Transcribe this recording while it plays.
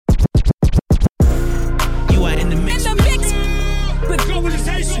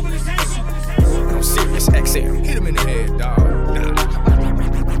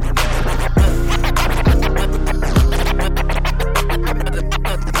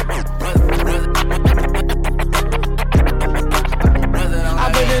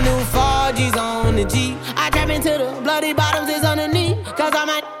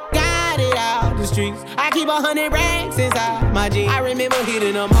keep 100 racks inside my jeans. I remember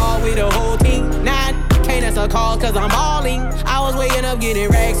hitting them all with the whole team. Now can't answer calls cause I'm balling. I was waking up getting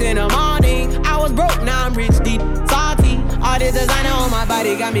racks in the morning. I was broke, now I'm rich, deep, salty. All this designer on my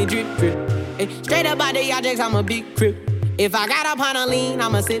body got me drip, drip. Straight up out the objects, I'm a big crip. If I got up on a lean,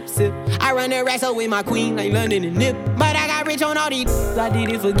 I'm a sip, sip. I run the racks up with my queen like London and Nip. But I got rich on all these, I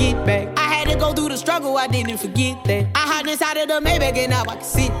didn't forget back. I had to go through the struggle, I didn't forget that. I hopped inside of the Maybach and now I can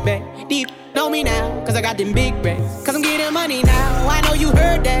sit back. Deep, know me now, cause I got them big racks. Cause I'm getting money now, I know you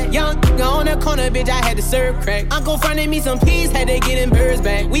heard that. Young, on the corner, bitch, I had to serve crack. Uncle fronted me some peas, had to get them birds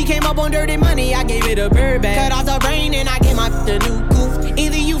back. We came up on dirty money, I gave it a bird back. Cut off the brain and I gave my the new goof.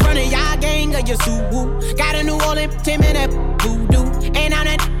 Either you run a y'all gang or you Suwu. Got a New Orleans, 10-minute voodoo. And I'm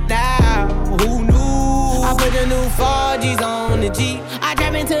that now, who knew? I put the new 4Gs on the G. I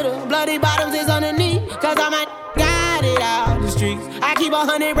trap into the bloody bottoms, it's underneath. Cause I might got it out the streets. I keep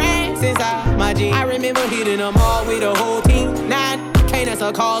 100 racks inside my jeans. I remember hitting them all with the whole team. Now can't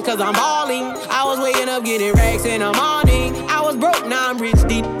answer calls cause I'm balling. I was waking up getting racks in the morning. I was broke, now I'm rich,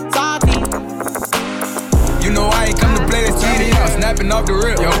 deep, salty. You know I ain't come to play this TV. I'm snapping off the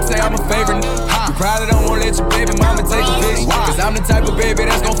rip. Yo, say I'm a favorite. You probably don't wanna let your baby mama take a picture. Cause I'm the type of baby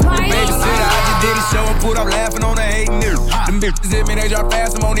that's gon' fuck the babysitter. I just did a show and put up laughing on the hating nigga. Them bitches hit me, they drop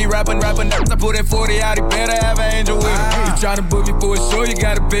fast. I'm on these rapping nerves. I put that 40 out, he better have an angel with him. You tryna book me for a show, you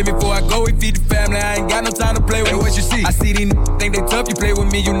gotta pay me before I go. We feed the family, I ain't got no time to play with. Hey, what you see? I see these think they tough. You play with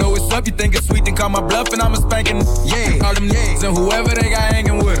me, you know it's up. You think it's sweet, then call my bluff and I'ma spanking. Yeah, all them niggas and whoever they got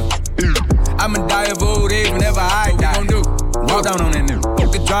hanging with them. I'ma die of old age whenever I die. What we gon' do? Walk down on that nigga.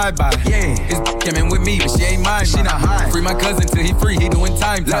 Fuck the drive-by. Yeah, his came in with me, but she ain't mine. She not high. Free my cousin till he free. He doing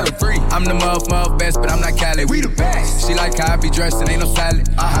time. Let her free. I'm the muff best, but I'm not Cali. We the best. She like how I be dressed and ain't no salad.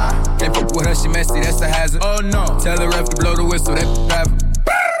 Can't fuck with her, she messy. That's a hazard. Oh no. Tell the ref to blow the whistle. That driver.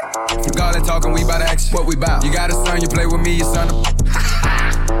 Fuck all that talking, we bout action. What we bout? You got a son, you play with me, your son.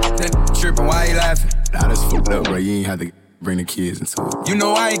 That tripping, why he laughing? Nah, that's fucked up, bro. You ain't had to bring the kids into it. You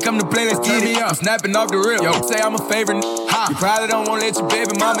know I ain't come to play, let's get it. I'm snapping off the rip. Yo, say I'm a favorite. You probably don't wanna let your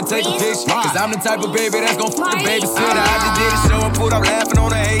baby mama take a picture. Cause I'm the type of baby that's gon' fuck the babysitter. I just did a show and put up laughing on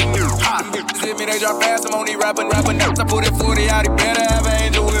the hate. Bitches hit me, they drop fast. I'm on these rapping nerves. I put that 40 out, he better have an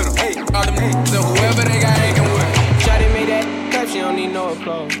angel with him. Hey, all them niggas and whoever they got hanging with. Shawty made that cup, she don't need no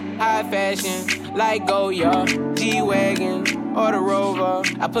applause. High fashion, like Goya, G-Wagon, or the Rover.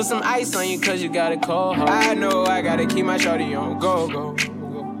 I put some ice on you cause you got a cold heart. I know I gotta keep my shawty on go.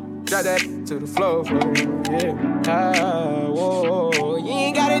 Drop that to the floor, yeah. Whoa. You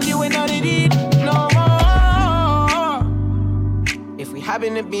ain't gotta deal with none of these no more. If we hop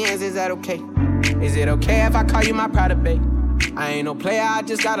in the Benz, is that okay? Is it okay if I call you my pride, babe? I ain't no player, I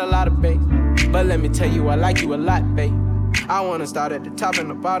just got a lot of bass. But let me tell you, I like you a lot, babe. I wanna start at the top and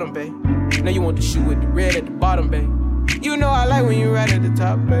the bottom, babe. Now you want the shoe with the red at the bottom, babe. You know I like when you right at the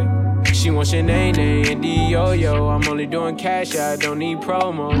top, babe. She wants your name and D-Yo-Yo. I'm only doing cash, I don't need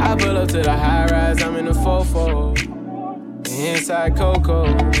promo. I pull up to the high rise, I'm in the fofo. Inside Coco.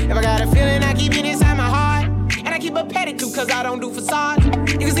 If I got a feeling, I keep it inside my heart. And I keep a pedicure cause I don't do facades.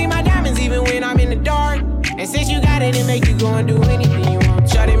 You can see my diamonds even when I'm in the dark. And since you got it, it make you go and do anything you want.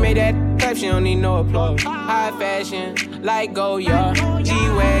 Shawty made that clap, she don't need no applause. High fashion, like Goya,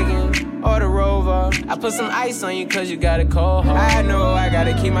 G-Wagon, or the Rover. I put some ice on you cause you got a cold heart. I know I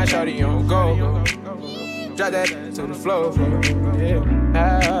gotta keep my shawty on go. Drop that to the floor,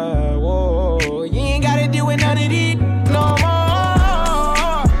 yeah. Whoa. You ain't gotta deal with none of these no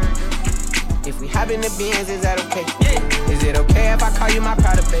more. If we hop in the Benz, is that okay? Is it okay if I call you my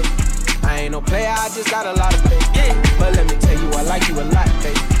pride, babe? I ain't no player, I just got a lot of faith. But let me tell you, I like you a lot,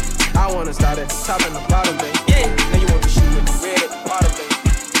 babe. I wanna start at the top and the bottom, babe. Now you want the shoe with the red at the bottom, babe.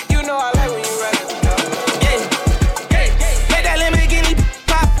 You know I like when you ride at the top. Make that Lamborghini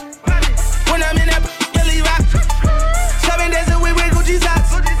pop. When I'm in that Billy rock. 7 days a week with Gucci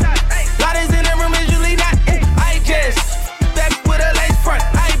socks. Lotters in the room is usually not. I just back with a lace front.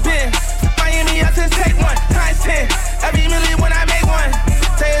 I been Miami out since take one times 10. Every million when I make one.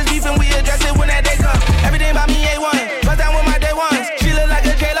 Say it's beef and we address it when that day comes. Everything about me A1. Bust down with my day ones. She look like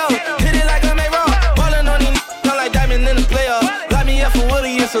a J-Lo. Hit it like a May-Ro. Ballin' on these come like diamond in the playoff. Got me up for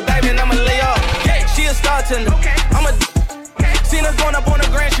Willie and so diamond I'ma lay off. She a star tender. I'm a seen her going up on the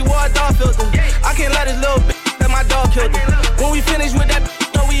grand. She wore a dog filter. I can't let this little bitch that my dog killed her. When we finish with that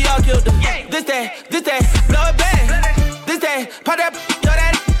no we all killed her. This that, blow it back. This that, pop that, yo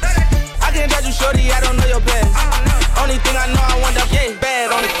that. I can't judge you shorty, I don't know your best. Only thing I know I want that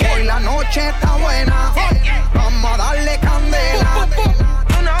bad on the cake. Hoy la noche está buena, vamos a darle candela.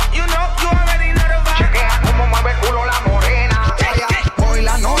 You already know the vibe. Chequea cómo mueve el culo la morena. Hoy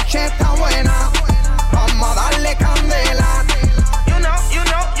la noche está buena, vamos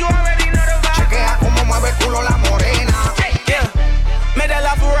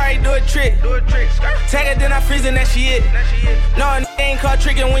reason that she it. No, ain't caught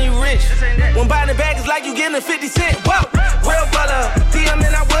tricking when you rich. When buying the bag is like you getting a 50 cent. Whoa, real baller, DM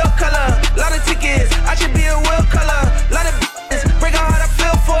and I will color. Lot of tickets, I should be a will color. Lot of bitches, break her heart I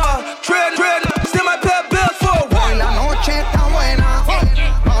feel for. Drill, still my pay a bill for. Hoy la noche está buena,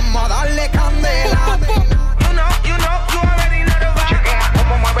 vamos a darle candela. You already know the vibe. Chequea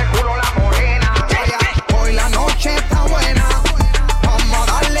cómo mueve el culo la morena. Hoy la noche está buena, vamos a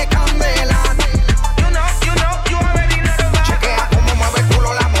darle candela. You already know the vibe. Chequea cómo mueve el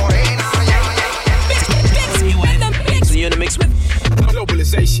culo la morena. So you're in the mix with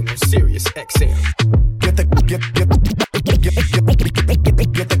Globalization on Sirius XM. Yo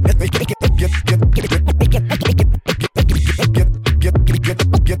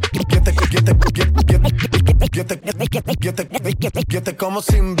te como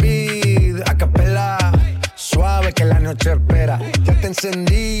sin vid, a capela, suave que la noche espera. Ya te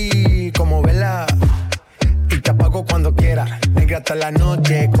encendí como vela y te apago cuando quiera. Negra hasta la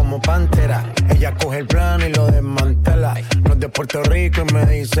noche como pantera. Ella coge el plano y lo desmantela. No es de Puerto Rico y me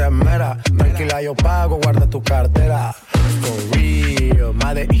dice mera. Tranquila, yo pago, guarda tu cartera. For real,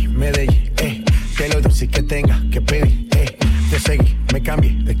 Medellín, que lo dulce que tenga que pedir, te seguí, me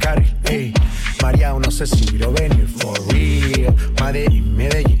cambié de carril, María, no sé si lo venir. For real,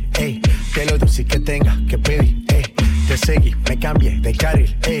 Medellín, que lo dulce que tenga que pedir, te seguí, me cambié de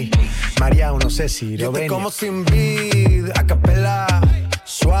carril, María, no sé si lo venir. Yo te como sin vid, a capela,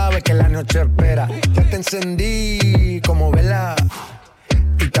 suave que la noche espera. Ya te encendí como vela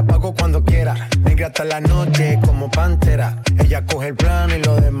y te apago cuando quiera. Negra hasta la noche como pantera. Ella coge el plano y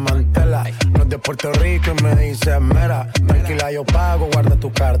lo desmantela. No es de Puerto Rico y me dice mera. Tranquila, yo pago, guarda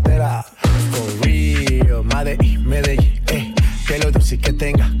tu cartera. For real, Medellín, que lo dulce que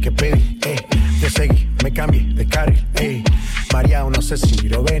tenga que pedir, te seguí, me cambié de carril, María, no sé si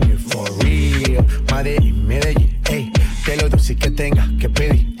lo venir. For real, Medellín, que lo dulce que tenga que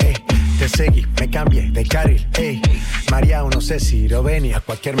pedir, te seguí, me cambié de carril, María, no sé si lo venía. A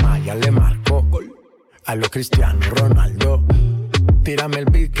cualquier malla le marco. A lo Cristiano Ronaldo. Tírame el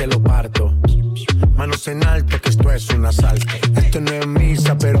beat que lo parto. Manos en alto que esto es un asalto. Esto no es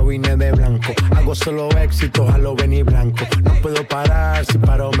misa pero vine de blanco. Hago solo éxitos a lo Benny Blanco. No puedo parar, si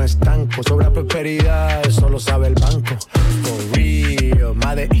paro me estanco. Sobra prosperidad, eso lo sabe el banco. For real,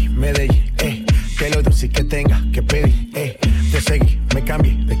 Medellín, que lo dulce que tenga que pedir, te seguí, me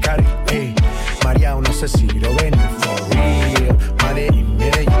cambié de carril, María, no sé si lo ven. For real, Medellín,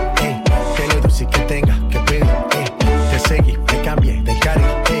 que lo dulce que tenga que pedir, te seguí, me cambié de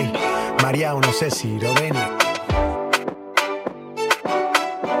carril, María, no sé si lo ven.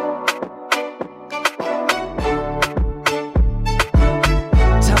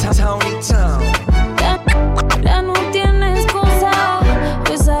 Ya no tiene excusa,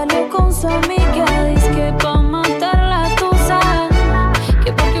 pues salió con su amiga, dice que pa' matar la tusa,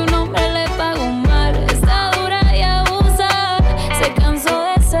 que porque un hombre le pagó mal, está dura y abusa, se cansó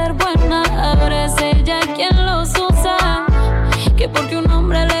de ser buena, ahora es ella quien los usa, que porque un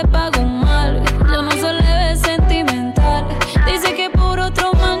hombre le pagó mal, ya no se le ve sentimental, dice que por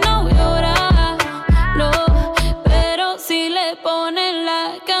otro más no llora, no, pero si le ponen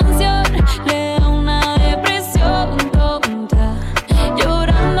la canción, le da una depresión tonta,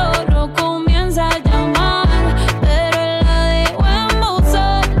 llorando no comienza a llamar, pero él la dejó en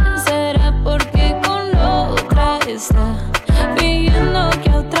buzón, será porque con otra está, fingiendo que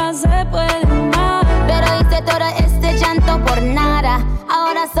a otra se puede amar, pero hice todo este llanto por nada,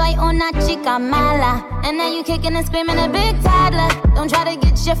 ahora soy una chica mala, and now you kicking and screaming a big toddler, don't try to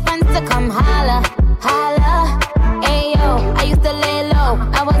get your friends to come holla, holla. Ayo, I used to lay low.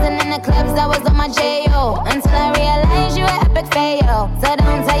 I wasn't in the clubs, I was on my J.O. Until I realized you were epic fail. So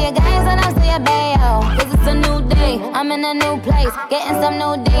don't tell your guys and I'll say a bayo. Cause it's a new day, I'm in a new place. Getting some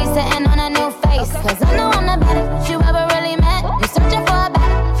new days, sitting on a new face. Cause I know I'm the baddest you ever really met. You searching for a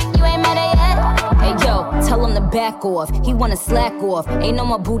baddest, you ain't met it yet. Hey yo, tell him to back off. He wanna slack off. Ain't no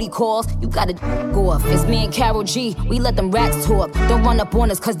more booty calls, you gotta go off. It's me and Karol G, we let them racks talk. Don't run up on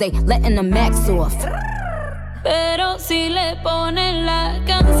us cause they letting the max off. Pero si le ponen la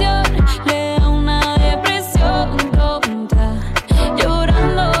canción, le da una depresión tonta,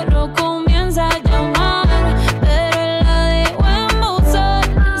 llorando no comienza a llamar, pero él la dejó en buzón,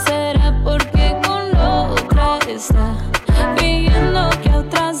 será porque con otra está, fingiendo que a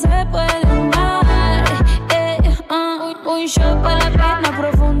otra se puede amar, un shot para la pena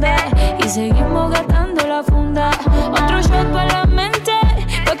profunda, y seguimos gastando la funda, otro shot para la mente,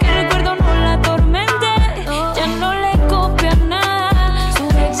 pa' que el recuerdo no la atormente. Ya no le copia nada, su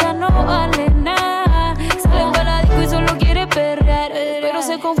ex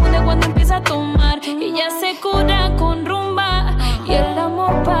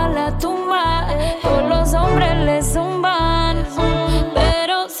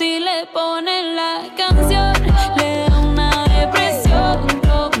le ponen la canción, le da una depresión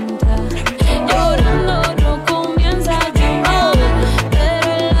tonta. Llorando no comienza a llamar, pero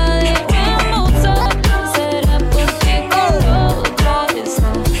la dejamos sola. Será porque con otra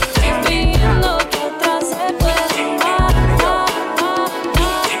está pidiendo que otra se pueda amar.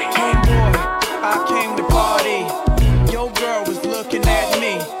 Homeboy, I came to party. Your girl was looking at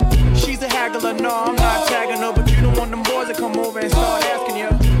me. She's a haggler, no, I'm not tagging her, but you don't want them boys to come over and start asking you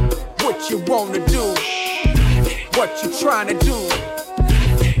what you wanna do, what you trying to do,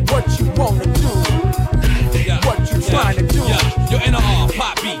 what you wanna do, what you trying to do. Yo, NR,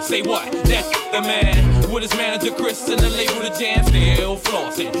 pop beat, say what? That the man with his manager Chris and the label The Jam, still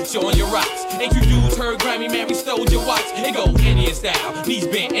flossing, showing your rocks. Ain't you dudes heard Grammy, man, we stole your watch. It go Indian style, knees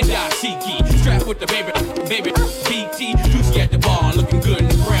bent and dashiki, strapped with the baby, BT, juicy at the bar, looking good in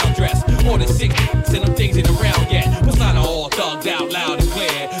the brown dress. Order 6 and them things ain't around yet. Persona all thugged out, loud and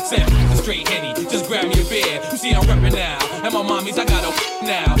clear. 7 straight Henny, just grab me a beer. You see I'm reppin' now, and my mommies I got a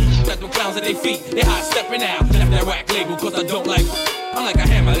now. Got them clowns at their feet, they hot steppin' out. Left that whack label cause I don't like. I'm like a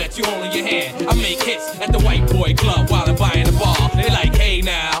hammer that you hold in your hand. I make hits at the white boy club while I'm buying the bar. They like, hey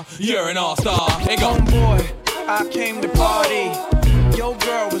now, you're an all-star. They go, homeboy, I came to party. Your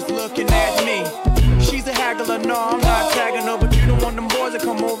girl was looking at me. She's a haggler, no, I'm not tagging her, but you don't want them boys to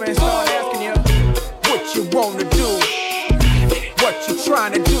come over and start asking you what you wanna do, what you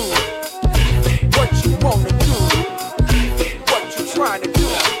trying to do, what you wanna do, what you trying to do.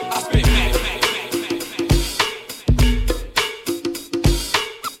 I spit mad.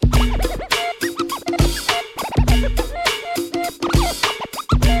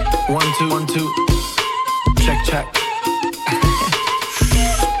 1, 2, 1, 2. Check, check.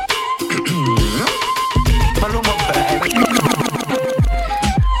 Paloma, baby.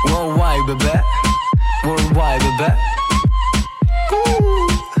 Worldwide, baby. Worldwide, baby.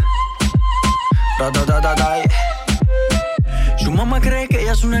 Da. Su mamá cree que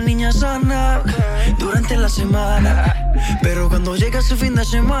ella es una niña sana durante la semana, pero cuando llega ese fin de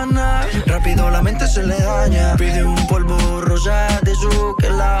semana, rápido la mente se le daña. Pide un polvo rosa de esos que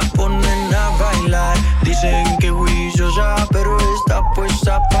la ponen a bailar. Dicen que juiciosa, pero está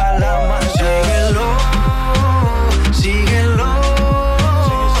puesta pa' la masa. Síguelo.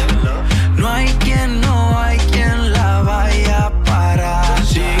 No hay quien la vaya a parar.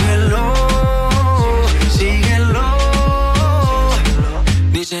 Síguelo.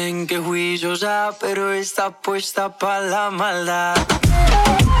 Dicen que juiciosa, pero está puesta pa' la maldad.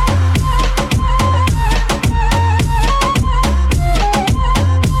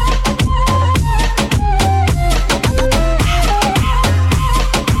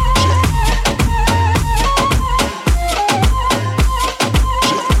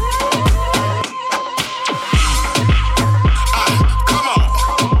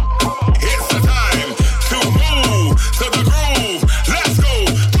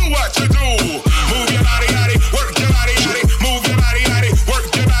 Work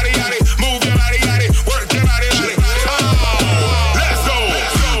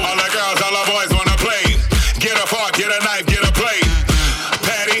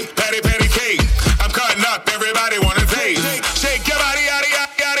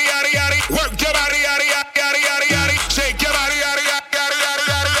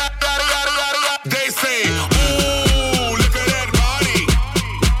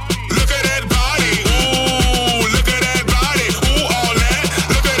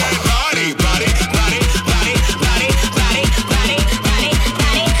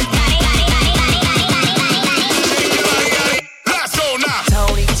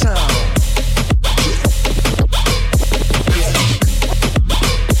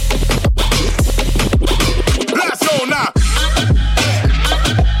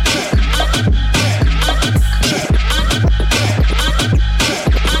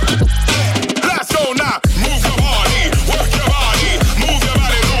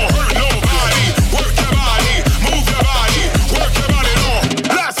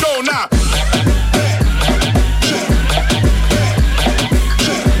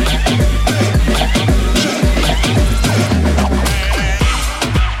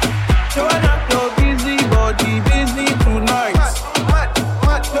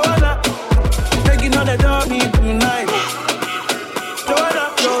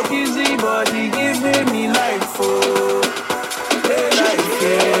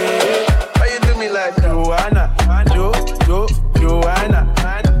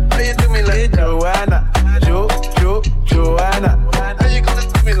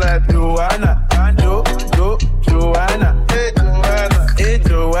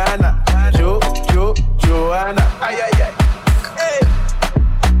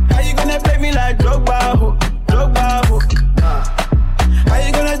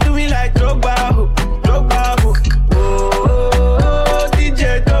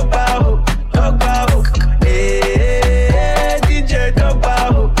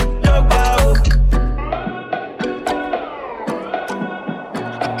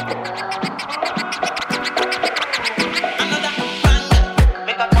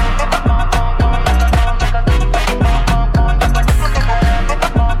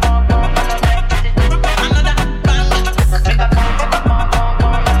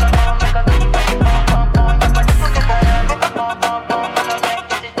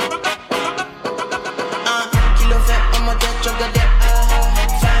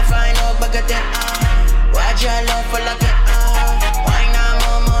your love for like it. Why not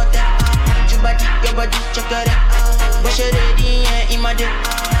more that? Your body, check it out. But you're ready, yeah, in my day.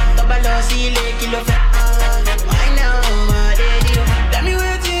 Kabalo, see, le, kilo, fat. Why now, my daddy? Let me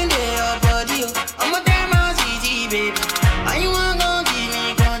wait in there, your body. I'm a damn ass easy, baby. And you want gon' give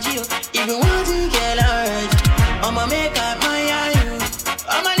me congee. If you want to get alright, I'ma make up my eye.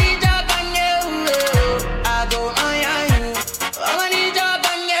 I'ma need your bang, I go my eye. I'ma need your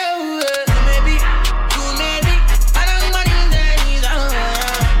bang, maybe, I don't money that is on.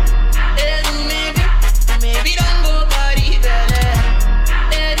 Maybe don't go carry better.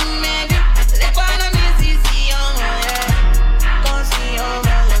 Maybe, let go on me see on my can't see on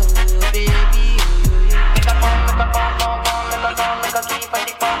my baby. Make a pom, make a keep on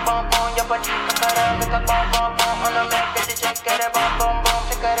the pom, your body, make a pom, on the make it check it, pom,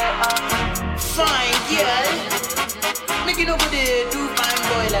 pick it. Fine, girl. Make it over there, do fine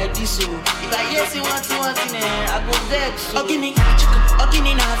boy like this, so if I hear say what in there, I go vex. So. Okini,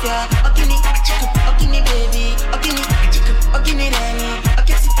 nafia, okini, baby, okini, Remy,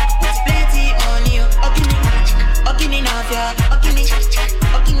 plenty money, okini, nafia, okini,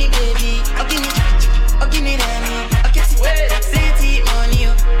 baby, okini, Remy, plenty money,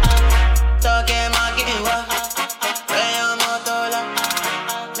 talking my game, where I'm not all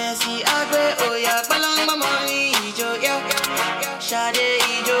Messi, agbe, oh yeah, balang my money, yeah. Shade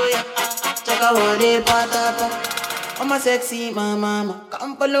ijo ya, chaka wode patapa. I'm a sexy mama,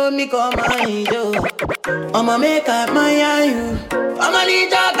 come follow me, come on ijo. I'ma make up my you. I'ma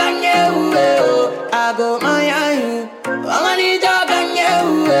need your gang, I go my you. I'ma need your gang,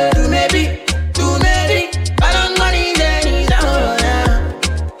 do maybe. I don't money then is out now.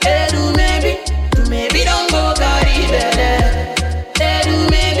 Hey, do maybe don't go carry better. Hey, do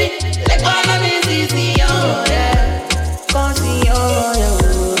maybe, like one of me see on there. Can't see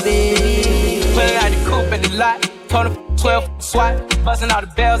on baby. Pulling out the coupe at the lot. Told him 12 swat. Busting all the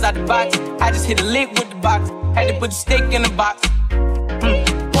bells out the box. I just hit a lick with the box. Had to put the stick in the box.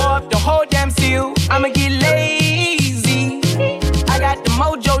 Pour up the whole damn seal. I'ma get lazy. I got the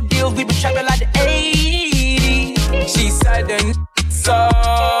mojo deals. We been trapping like the 80s. She said the so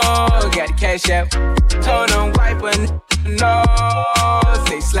got the cash out. Told him wipe a no.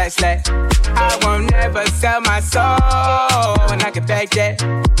 Say slash. I won't never sell my soul. And I can back that.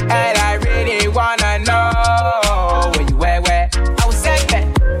 And I really wanna know where you at, where? I was at that,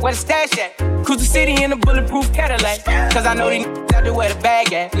 where the stash at? Cruise the city in a bulletproof Cadillac. Cause I know these out there where the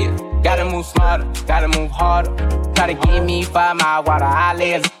bag at. Yeah. Gotta move smarter, gotta move harder. Try to give me 5 mile water. I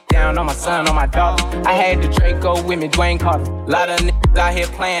lay a down on my son, on my daughter. I had the Draco with me, Dwayne Carter. Lot of niggas out here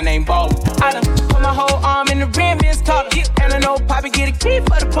playing, ain't ballin'. I done put my whole arm in the rim, Vince Carter. And I know Poppy get a key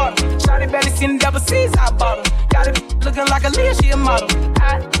for the party. Shawty better seen the double C's, I bought her. Got it looking like a Leah, she a model.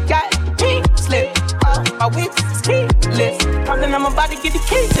 I got pink slip, my whip is keyless. Something I'm about to get the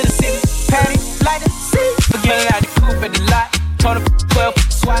key to the city. Patty, light it, see. Forgetting out the coupe at the lot. Told her 12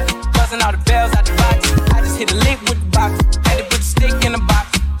 swat. Buzzing all the bells out the box. I just hit a lick with the box. Had to put the stick in the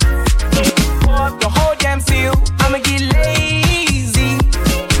box. Pour up the whole damn seal. I'ma get lazy.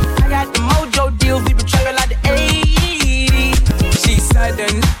 I got the mojo deals. We been trapping like the 80s. She said the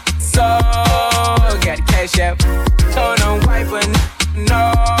so got the cash out. Told them wipe a no.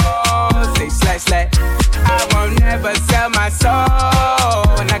 Say slash. I won't never sell my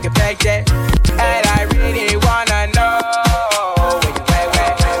soul. And I can back that. And I really wanna know.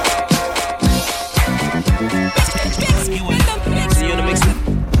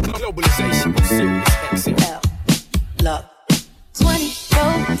 Globalization, serious. Look.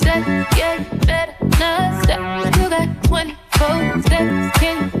 24/7, yeah, you better not stop. You got 24 steps,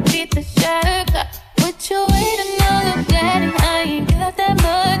 can you beat the shot? What you waiting on, daddy? I ain't got that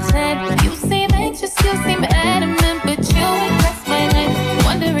much time. You seem anxious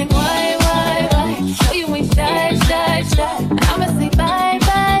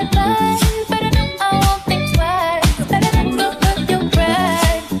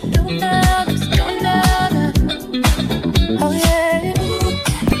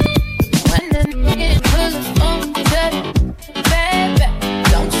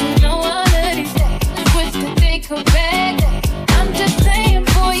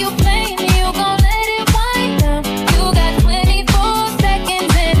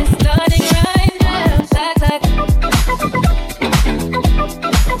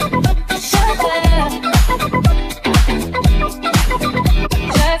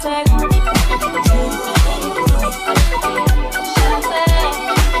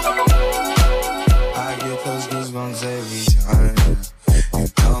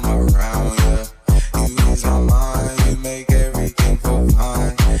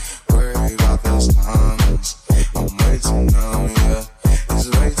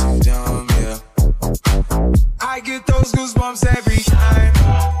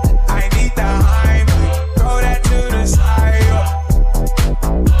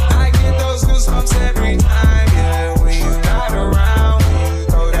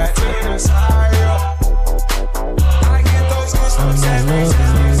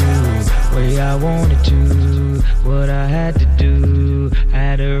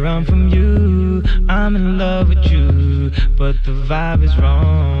where I'm from you. I'm in love with you, but the vibe is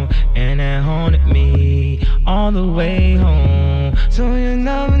wrong, and it haunted me all the way home. So you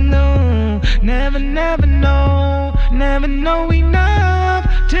never know, never know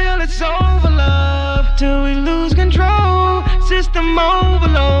enough till it's over, love, till we lose control. System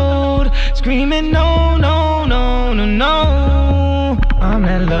overload, screaming no, no, no, no, no. I'm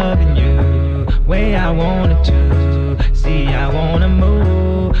not loving you way I wanted to. See, I wanna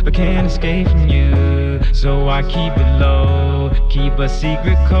move, but can't escape from you. So I keep it low, keep a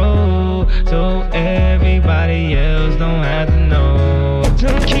secret code, so everybody else don't have to know. So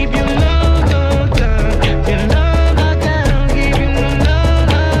keep your love down, your love down, keep your love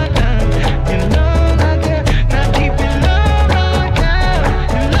down, your love down. Now keep your love down,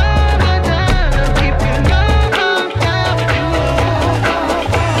 your love down. Now keep your love down.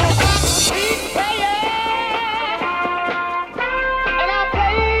 And I'll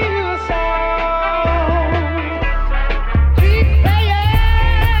play you a song. Keep playing,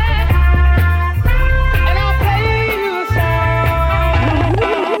 and I'll play you a song.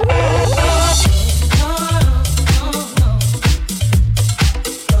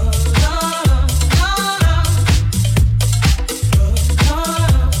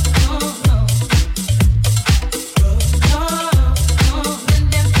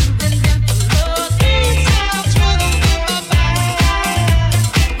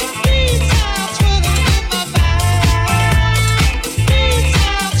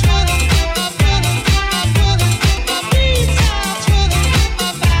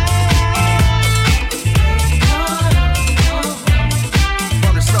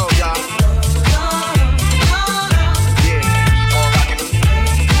 From the soul, y'all. Yeah, keep on rocking.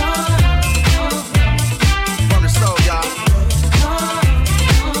 From the soul, y'all.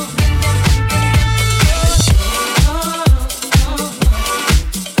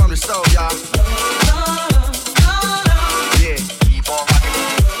 From the soul, y'all. Yeah, keep on rocking.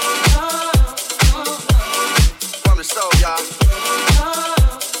 From the soul, y'all.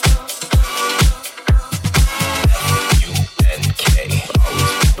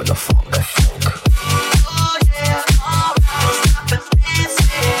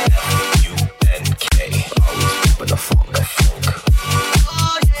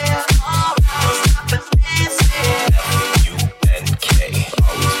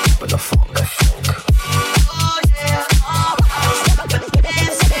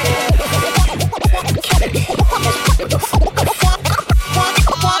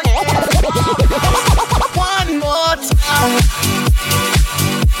 One more time.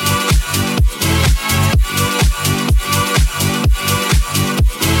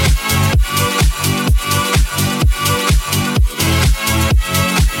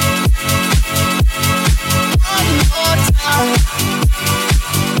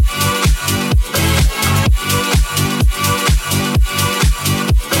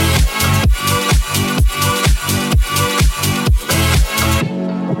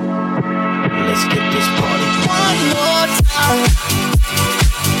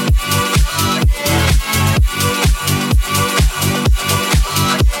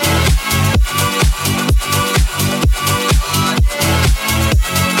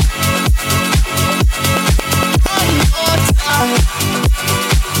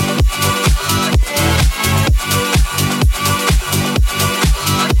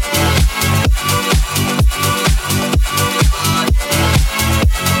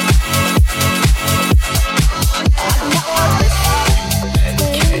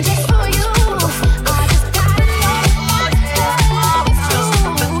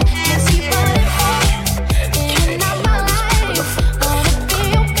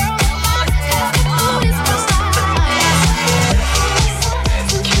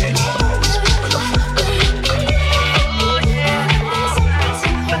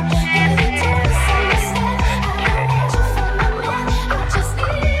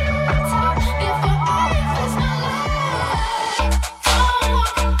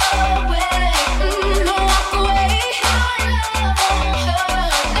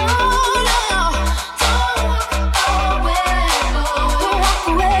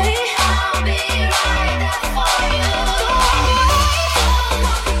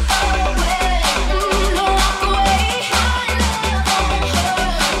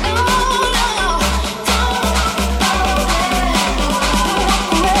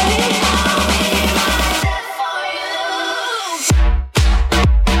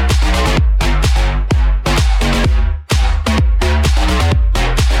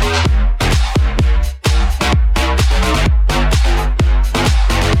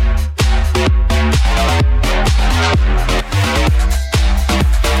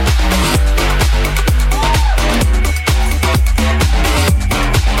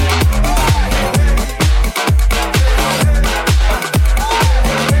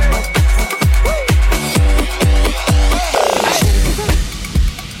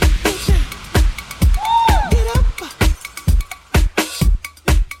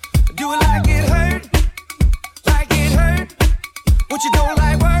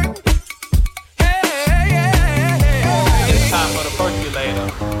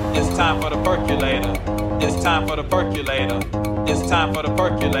 percolator. It's time for the percolator. It's time for the percolator. It's time for the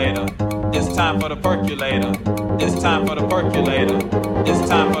percolator. It's time for the percolator. It's time for the percolator. It's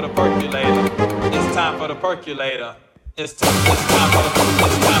time for the percolator. It's time for the percolator. It's time for the it's time for the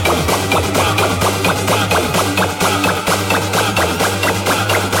it's time for the it's time for the it's time for the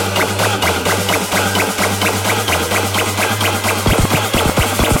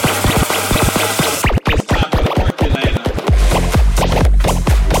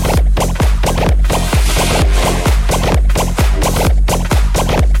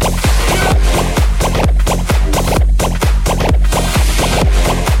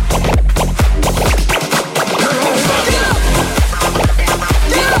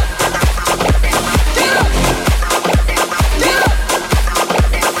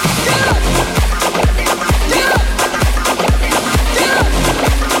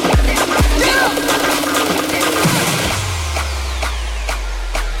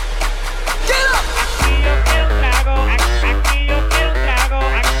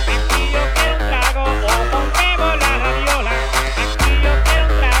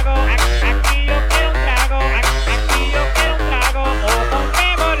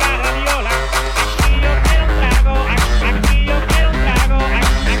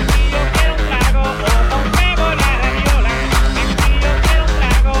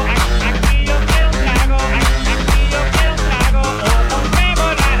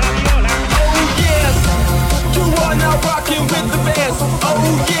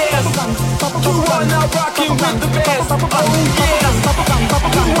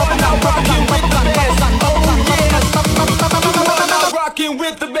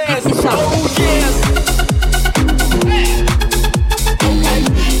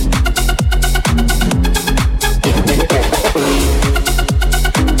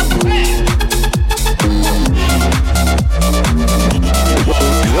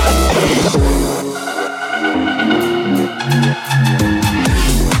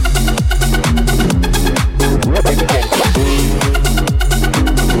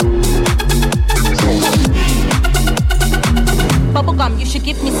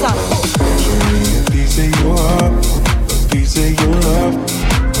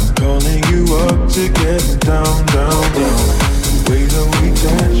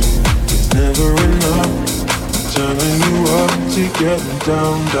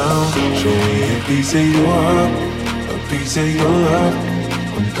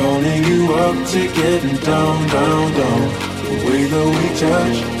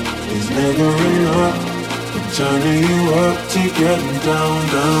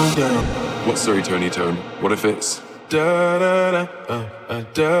What's the returny tone? What if it's da da da da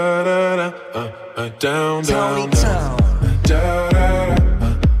da da down down down da da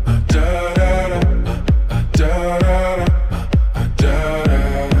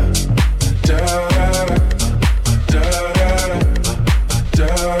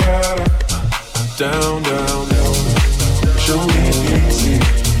down, down, down. Show me easy,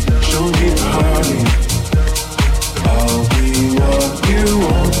 show me party. I'll be what you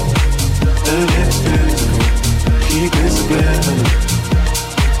want, and it's physical. Keep it spinning.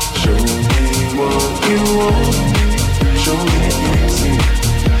 Show me what you want. Show me easy,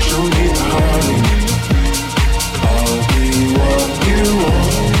 show me party. I'll be what you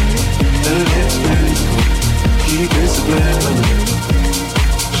want, and it's physical. Keep it spinning.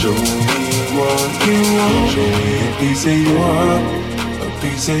 Show me what you want. Show me a piece of your heart, a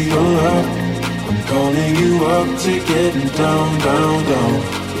piece of your love. I'm calling you up to getting down, down, down.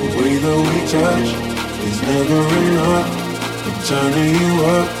 The way that we touch is never enough. I'm turning you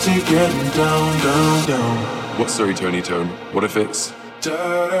up to getting down, down, down. What's the returny tone? What if it's da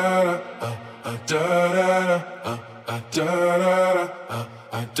da da da da da da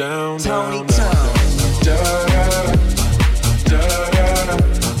down, down, down, da da da da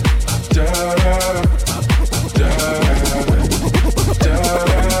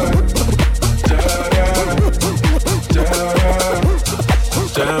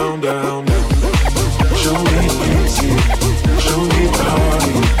down, down, down. Show me easy, show me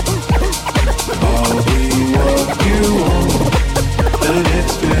party. I'll be what you want, and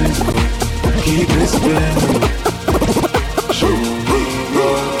it's physical. Keep it spinning. Show me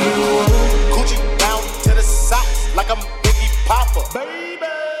what you want. Gucci down to the socks like I'm Biggie Papa. Baby,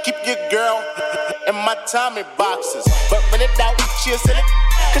 keep your girl in my Tommy boxes, but when it out, she'll sell it.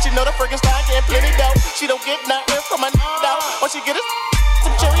 Cause she know the friggin' style getting plenty dough. She don't get nothing from my out. Once she get it,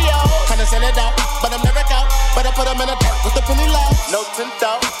 some Cheerios. Kinda sell it out, but I'm never out. But I put them in a dark with the penny low. No tint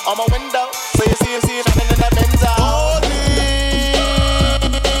out on my window, so you see it shining in that Benz out.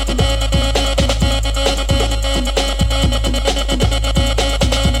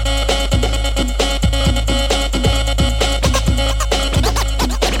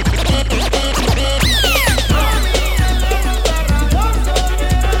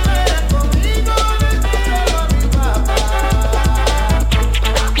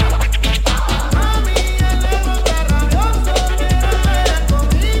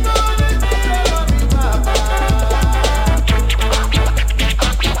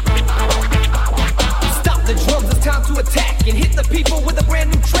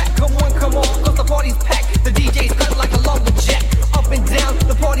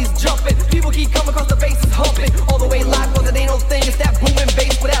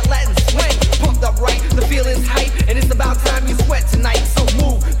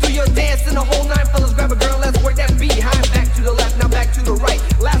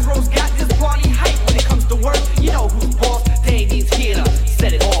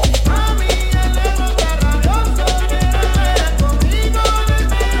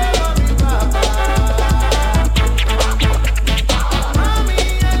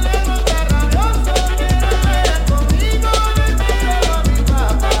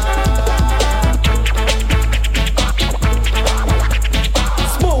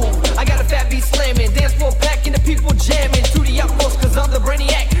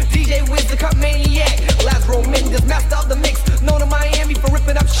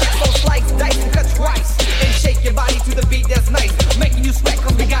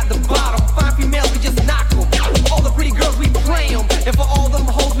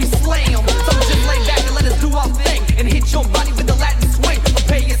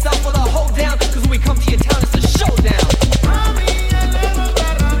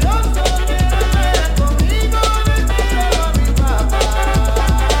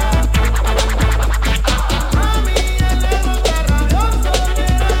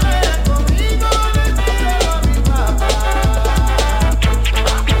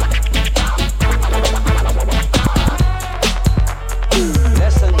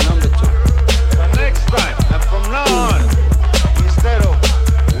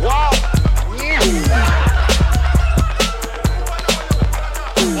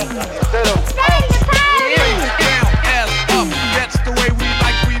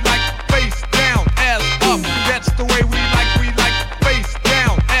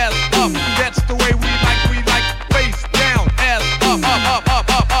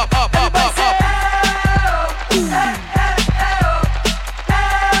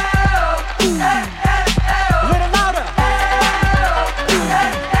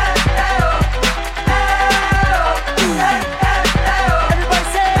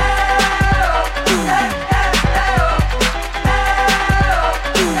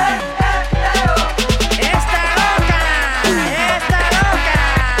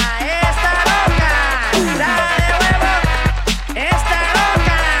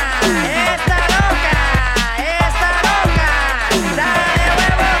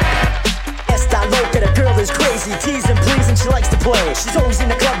 She's always in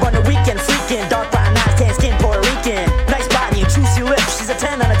the club on the weekend, freaking. Dark brown eyes, tan skin, Puerto Rican. Nice body and juicy lips. She's a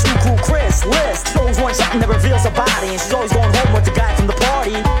 10 on a Too Cool Chris list. She always wants something that reveals her body, and she's always going home with the guy from the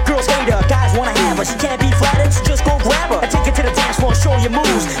party. Girls hate her, guys wanna have her. She can't be flattered, so just go grab her and take her to the dance floor and show your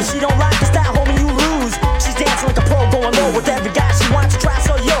moves. If she don't like the style, homie, you lose. She's dancing like a pro, going low with every guy she wants to try.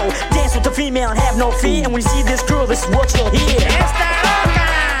 So yo, dance with the female and have no fear. And when you see this girl, this is what you'll hear. Esta loca,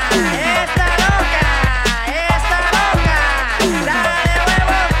 esta loca, esta loca.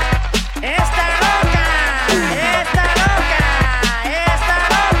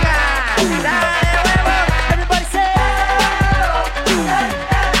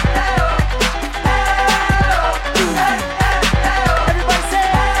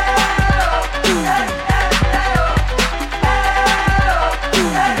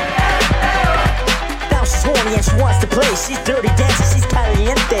 She's dirty dancing, she's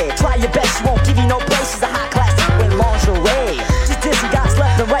caliente. Try your best, she won't give you no place. She's a high class in lingerie. She's dissing guys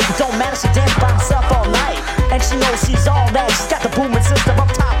left and right, it don't matter, she dance by herself all night. And she knows she's all that. She's got the booming system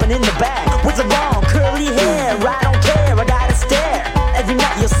up top and in the back. With the long curly hair, I don't care, I gotta stare. Every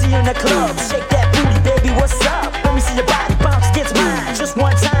night you'll see her in the club. Shake that booty, baby, what's up? Let me see your body bounce against mine. Just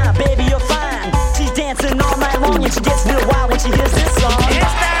one time, baby, you're fine. She's dancing all night long and she gets real wild when she hears this song. But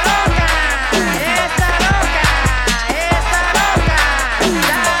it's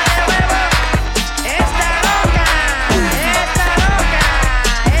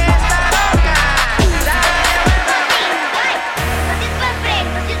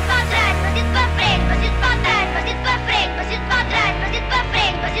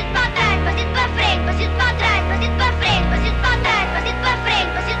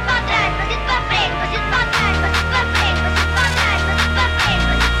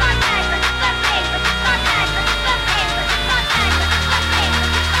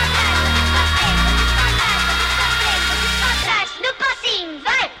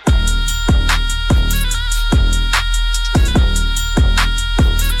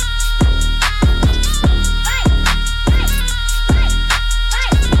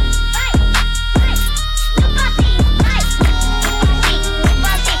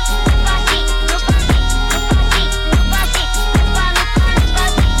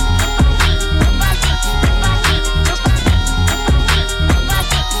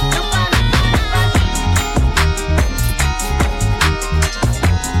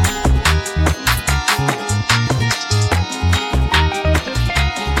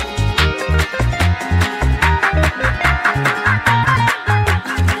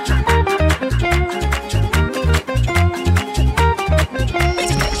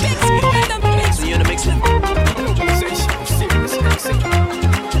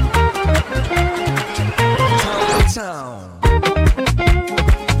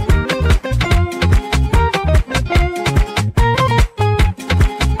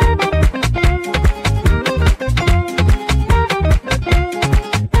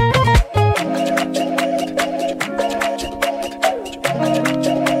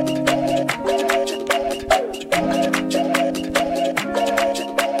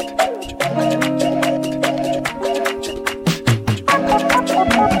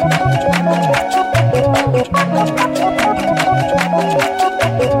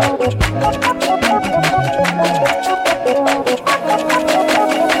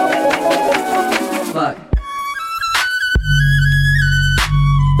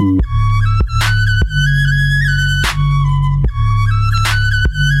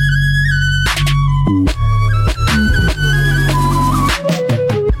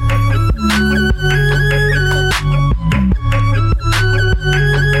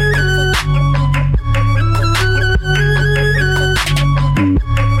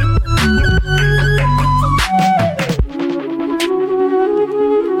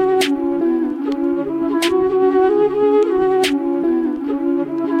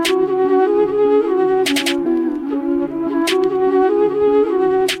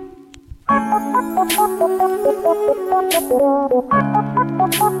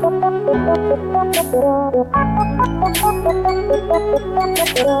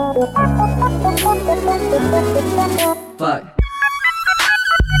Fuck.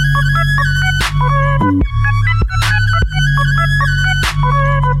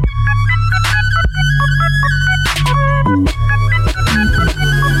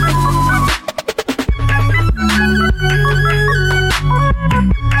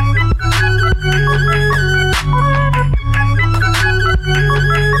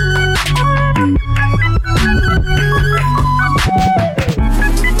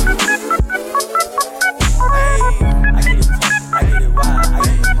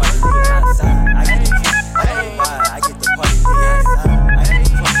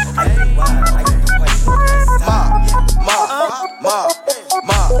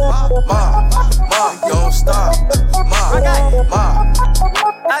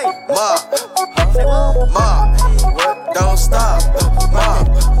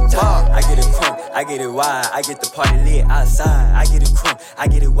 I get the party lit outside. I get it crunk, I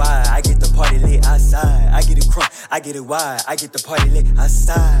get it wide. I get the party lit outside. I get it crunk, I get it wide. I get the party lit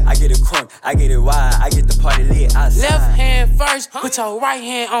outside. I get it crunk, I get it wide. I get the party lit outside. Left hand first, put your right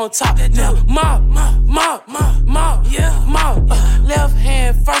hand on top. Now mop, yeah, mop. Left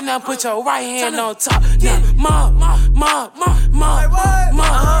hand first, now put your right hand on top. Now mop.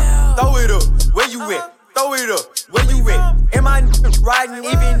 Throw it up, where you at? Throw it up, where you at? Am I riding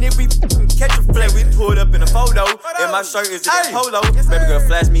even if we catch a flat? We pulled up in a photo, and my shirt is a polo. Baby girl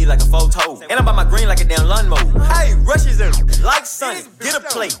flash me like a photo, and I'm by my green like a damn lawnmower. Hey, rushes in like Sonic, get a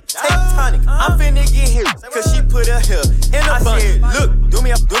plate, take tonic. I'm finna get hit, cause she put her hair in a bun. Look, do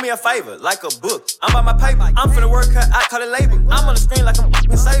me a favor, like a book. I'm by my paper, I'm finna work her out, call it labor. I'm on the screen like I'm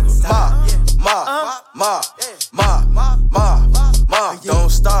f***ing saver. Ma, don't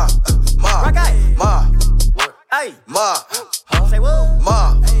stop. Ma, hey, ma, say what?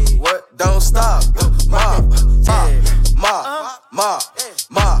 Ma, what? Don't stop. Ma,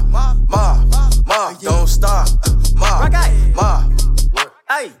 don't stop. Ma,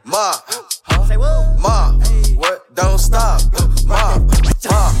 hey, ma, say what? Ma, what? Don't stop. Ma,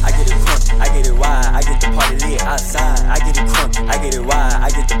 I get it crunk, I get it wide, I get the party lit outside. I get it crunk, I get it wide, I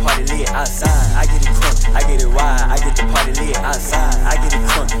get the party lit outside. I get it crunk, I get it wide, I get the party lit outside. I get it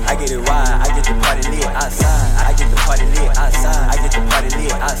crunk, I get it wide, I get the party lit outside. I get the party lit outside. I get the party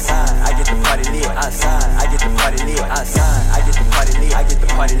lit outside. I get the party lit outside. I get the party lit outside. I get the party lit. I get the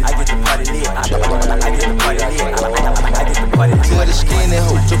party. I get the party lit. I get the party lit. I get the party lit. Tell the skinny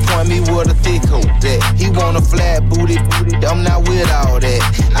hoe to point me with a thick hoe that he want a flat booty. I'm not with all that.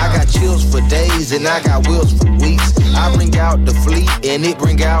 I got chills for days and I got wheels for weeks. I bring out the fleet and it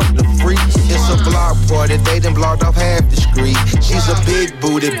bring out the freaks. It's a block party, they done blocked off half the street. She's a big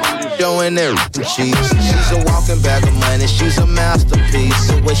booty, doing everything cheeks. She's a walking bag of money, she's a masterpiece.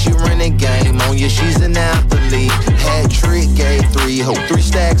 So when she running game on you, she's an athlete. Hat trick, gave 3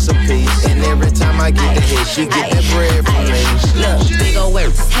 stacks a piece. And every time I get the hit, she get that bread from me. Look, big ol'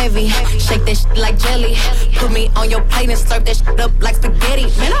 work, heavy. Shake that shit like jelly. Put me on your plate and slurp that shit up like spaghetti.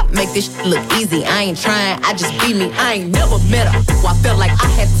 Man, I make this shit look easy. I ain't trying, I just be me. I ain't never met her who I felt like I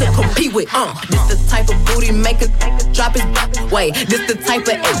had to compete with. This the type of booty maker drop his way. This the type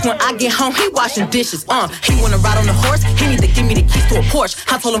of ex when I get home, he washing dishes. He wanna ride on the horse, he need to give me the keys to a Porsche.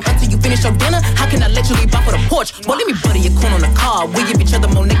 I told him until you finish your dinner, how can I let you leave off of the porch? Boy, let me butter your corn on the car. We give each other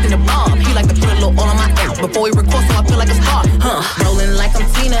more neck than a bomb. He like to put a little oil on my ass before he records, so I feel like a star. Rolling like I'm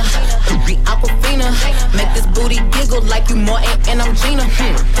Tina, be Aquafina. Make this booty giggle like you Martin and I'm Gina.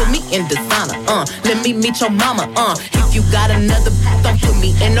 Put me in designer, let me meet your mama, If you got another, don't put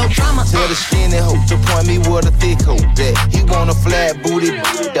me in no drama. Tell the skinny hoe to point me with a thick hoe that he want a flat booty.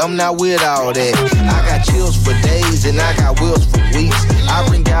 I'm not with all that. I got chills for days and I got wheels for weeks. I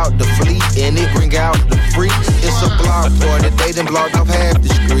bring out the fleet and it bring out the freaks. It's a block party, they done blocked off half the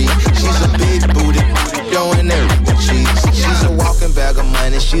street. She's a big booty, doing everything cheeks. She's a walking bag of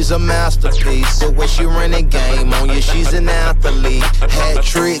money, she's a masterpiece. So when she running game on you, she's an athlete. Hat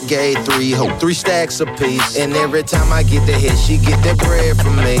trick, gave 3 stacks a piece. And every time I get the hit, she get that bread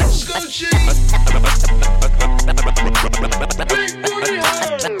from me.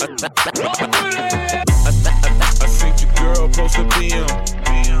 I seen your girl post a DM,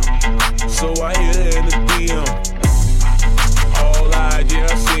 so I hit her in the DM. All eyes, yeah,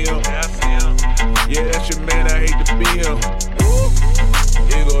 I see him. Yeah, that's your man, I hate to be him.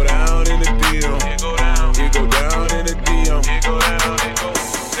 It go down in the DM. It go down in the DM. It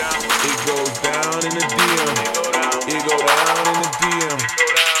goes down in the DM. It go down in the DM.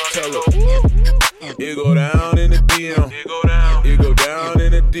 Tell her. It go down in the DM. It go down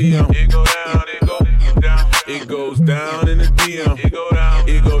in the DM. It goes down in the DM.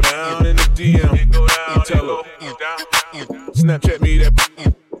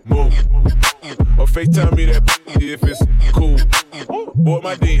 FaceTime me that if it's cool. Boy,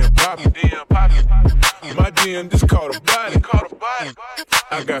 my DM poppin'. My DM just caught a body.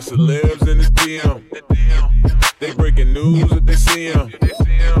 I got celebs in this DM. They breaking news if they see 'em.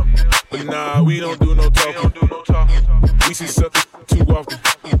 But nah, we don't do no talking. We see suckers too often.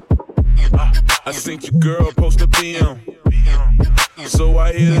 I seen your girl post a BM, so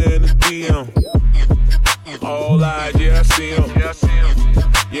I hit her in the DM. All eyes, yeah, I see him.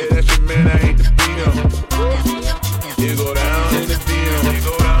 Yeah, that's your man, I hate to be him. You go down in the DM. You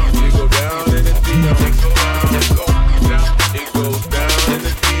go down in the DM. It goes down in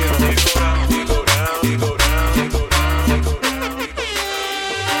the DM. You go down.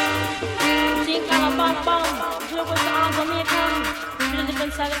 Think I'm a bad bomb. Look what's the arms on me come. Do the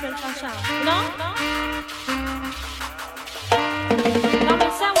different celebration, you know? Now me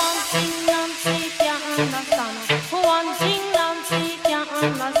say one thing Nancy can't understand. One thing Nancy can't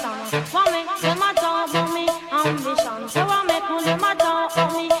understand. What make them a talk about me ambition? So what make them a talk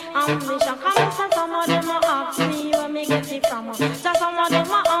about me ambition? Come and say some of them a ask me where me get it from. So some of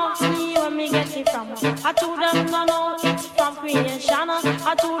them a ask me where me get it from. I told them no no it's from creation.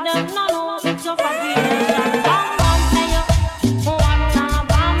 I told them no no it's from creation.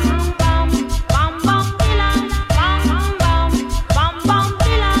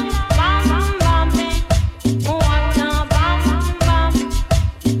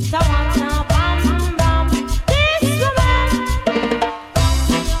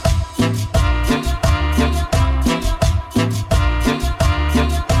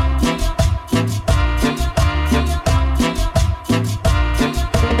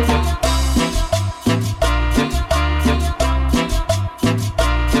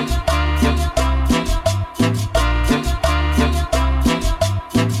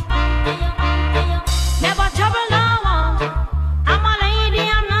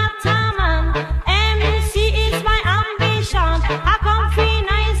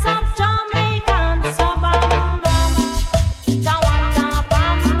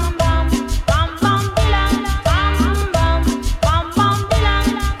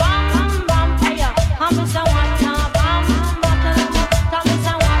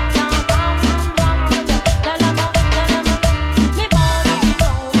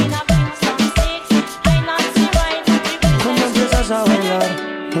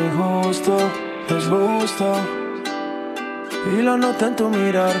 Y lo noto en tu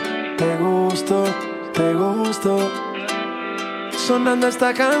mirar, te gusto. Sonando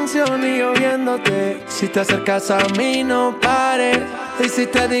esta canción y yo viéndote. Si te acercas a mí no pares. Y si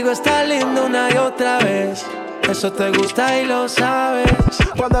te digo está lindo una y otra vez, eso te gusta y lo sabes.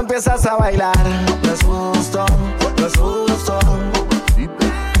 Cuando empiezas a bailar, es justo.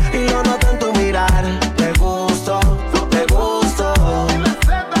 Y lo noto en tu mirar, te gusto.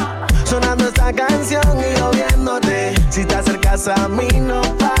 Sonando esta canción y yo viéndote. Si te acercas a mí no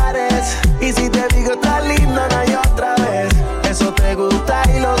pares. Y si te digo está lindo una y otra vez, eso te gusta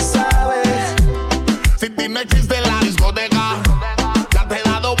y lo sabes. Si ti no existe en la discoteca, ya te he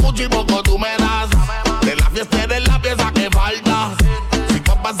dado mucho y poco tú me das. De la fiesta eres la pieza que falta. Si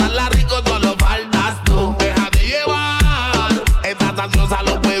pa' pasarla rico solo faltas tú. Déjate llevar, estás ansiosa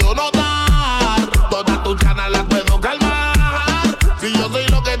lo puedo notar. Todas tus ganas las puedo calmar. Si yo soy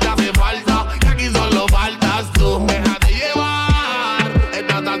lo que te hace falta, y aquí solo faltas tú. Déjate llevar,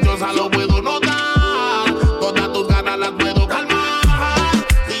 estás ansiosa lo puedo notar. Todas tus ganas las puedo calmar.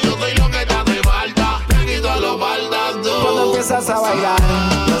 Si yo soy lo que te hace falta, y aquí solo faltas tú. Cuando empiezas a bailar,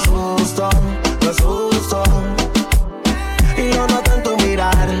 no es justo. Y lo noto en tu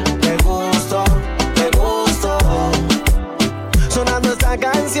mirar, te gusto. Sonando esta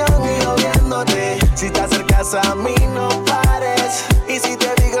canción y yo viéndote. Si te acercas a mí no pares. Y si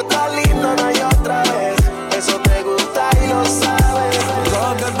te digo está lindo una y otra vez, eso te gusta y lo sabes.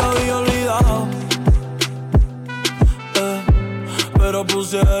 Pensaba que te había olvidado, pero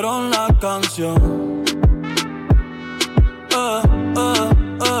pusieron la canción.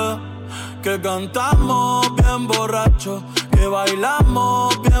 Que cantamos bien borracho, que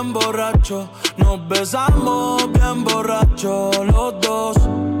bailamos bien borracho, nos besamos bien borracho los dos.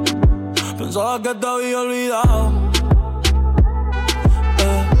 Pensaba que te había olvidado,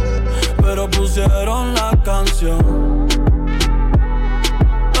 pero pusieron la canción.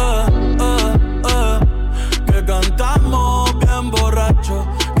 Que cantamos bien borracho,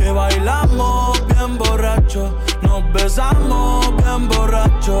 que bailamos bien borracho, nos besamos bien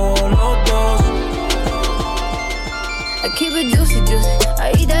borracho los dos. I keep it juicy,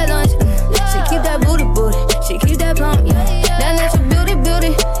 I eat that lunch. She keep that booty, she keep that plump, yeah. That natural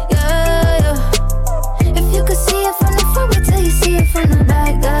beauty, yeah. If you could see it from the front, wait till you see it from the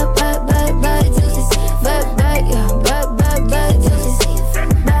back, back, juicy.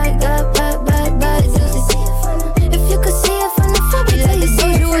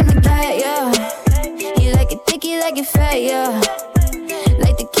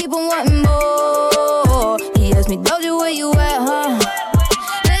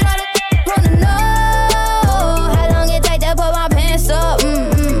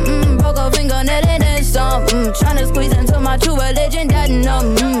 legend that no.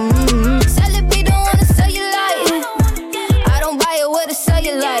 Sell it, we don't wanna sell you like. I don't buy it with a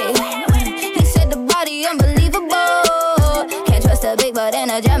cellulite. He said the body unbelievable. Can't trust a big butt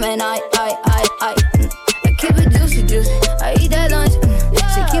and a Gemini. I keep it juicy, juicy. I eat that lunch.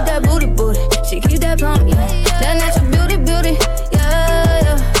 She keep that booty, booty. She keep that plump, yeah. That natural beauty, beauty,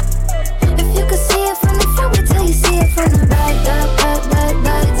 yeah. If you could see it from the front, wait till you see it from the back,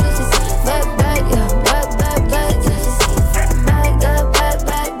 back, juicy, back, yeah, back, juicy, back,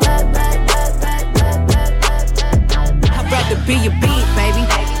 I'd rather be a beat, baby.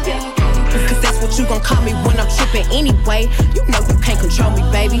 Cause that's what you gon' call me when I'm trippin' anyway. You know you can't control me,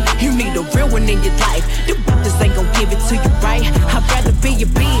 baby. You need a real one in your life. The just ain't gon' give it to you, right? I'd rather be a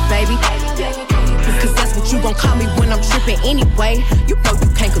beat, baby. Cause that's what you gon' call me when I'm trippin' anyway. You know you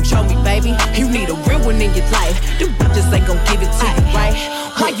can't control me, baby. You need a real one in your life. The just ain't gon' give it to you, right?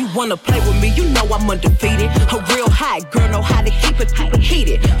 Why you wanna play with me? You know I'm undefeated. A real hot girl know how to keep it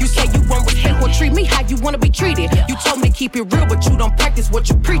heated. You say you won't respect, won't treat me how you wanna be treated. You told me to keep it real, but you don't practice what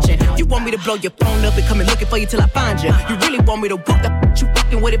you preaching. You want me to blow your phone up and come and looking for you till I find you. You really want me to whoop the you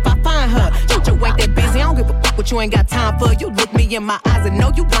fucking with if I find her. You ain't that busy, I don't give a fuck what you ain't got time for. You look me in my eyes and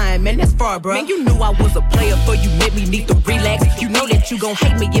know you lying, man, that's far, bro. Man, you knew I was a player, but you made me need to relax. You know that you gon'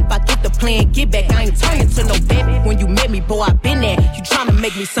 hate me if I get the plan, get back. I ain't turning to no baby. When you met me, boy, I been there. You tryna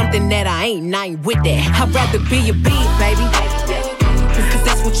make me something that I ain't with that. I'd rather be a beat, baby. Cause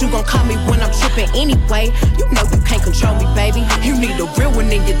that's what you gon' call me when I'm trippin' anyway. You know you can't control me, baby. You need a real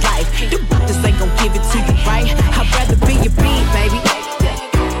one in your life. The just ain't gon' give it to you, right? I'd rather be a beat, baby.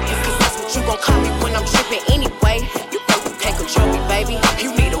 Cause that's what you gon' call me when I'm trippin' anyway. You know you can't control me, baby.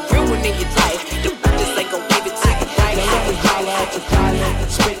 You need a real one in your life. The just ain't gon' give it to you, right? Now let me holler at your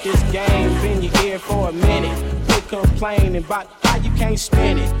pilot. Spit this game in your ear for a minute. Quit complaining about how you can't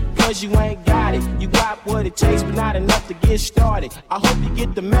spin it. Cause you ain't got it. You got what it takes, but not enough to get started. I hope you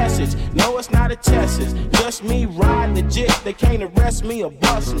get the message. No, it's not a test. It's just me riding legit. They can't arrest me or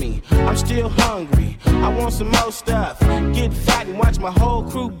bust me. I'm still hungry. I want some more stuff. Get fat and watch my whole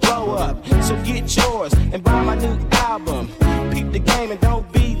crew blow up. So get yours and buy my new album. Peep the game and don't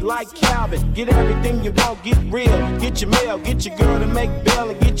be like Calvin. Get everything you want, get real. Get your mail, get your girl to make bail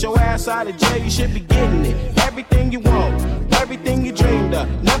and get your ass out of jail. You should be getting it. Everything you want, everything you dreamed of.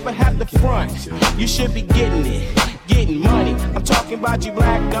 Never have to front. You should be getting it. Getting money. I'm talking about you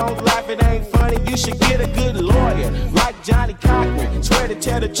black, don't laugh, it ain't funny. You should get a good lawyer, like Johnny Cochran. Swear to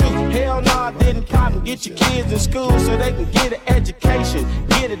tell the truth, hell no, I didn't cop and get your kids in school so they can get an education,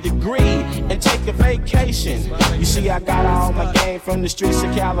 get a degree, and take a vacation. You see, I got all my game from the streets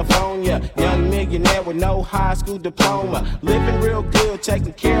of California. Young millionaire with no high school diploma. Living real good,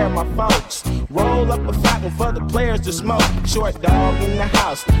 taking care of my folks. Roll up a fat one for the players to smoke. Short dog in the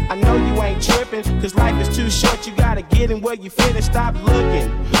house. I know you ain't tripping, cause life is too short, you gotta get in where you fit and stop looking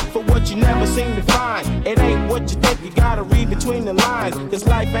for what you never seem to find. It ain't what you think, you gotta read between the lines. Cause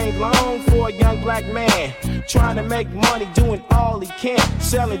life ain't long for a young black man trying to make money, doing all he can,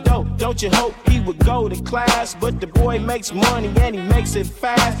 selling dope. Don't you hope he would go to class? But the boy makes money and he makes it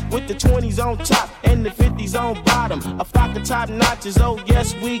fast. With the 20s on top and the 50s on bottom. A flock of top notches, oh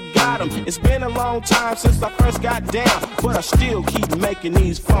yes, we got them. It's been a long time since I first got down, but I still keep making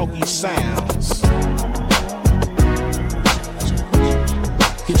these funky sounds.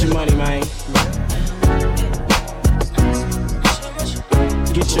 Get your money, man.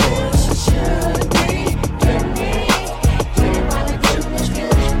 Get yours.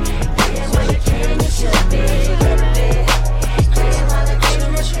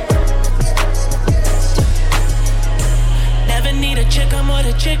 Never need a chick, I'm what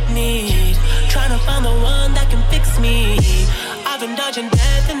a chick need. Trying to find the one that can fix me. I've been dodging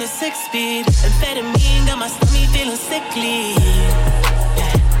death in the 6-speed. Amphetamine got my stomach feeling sickly.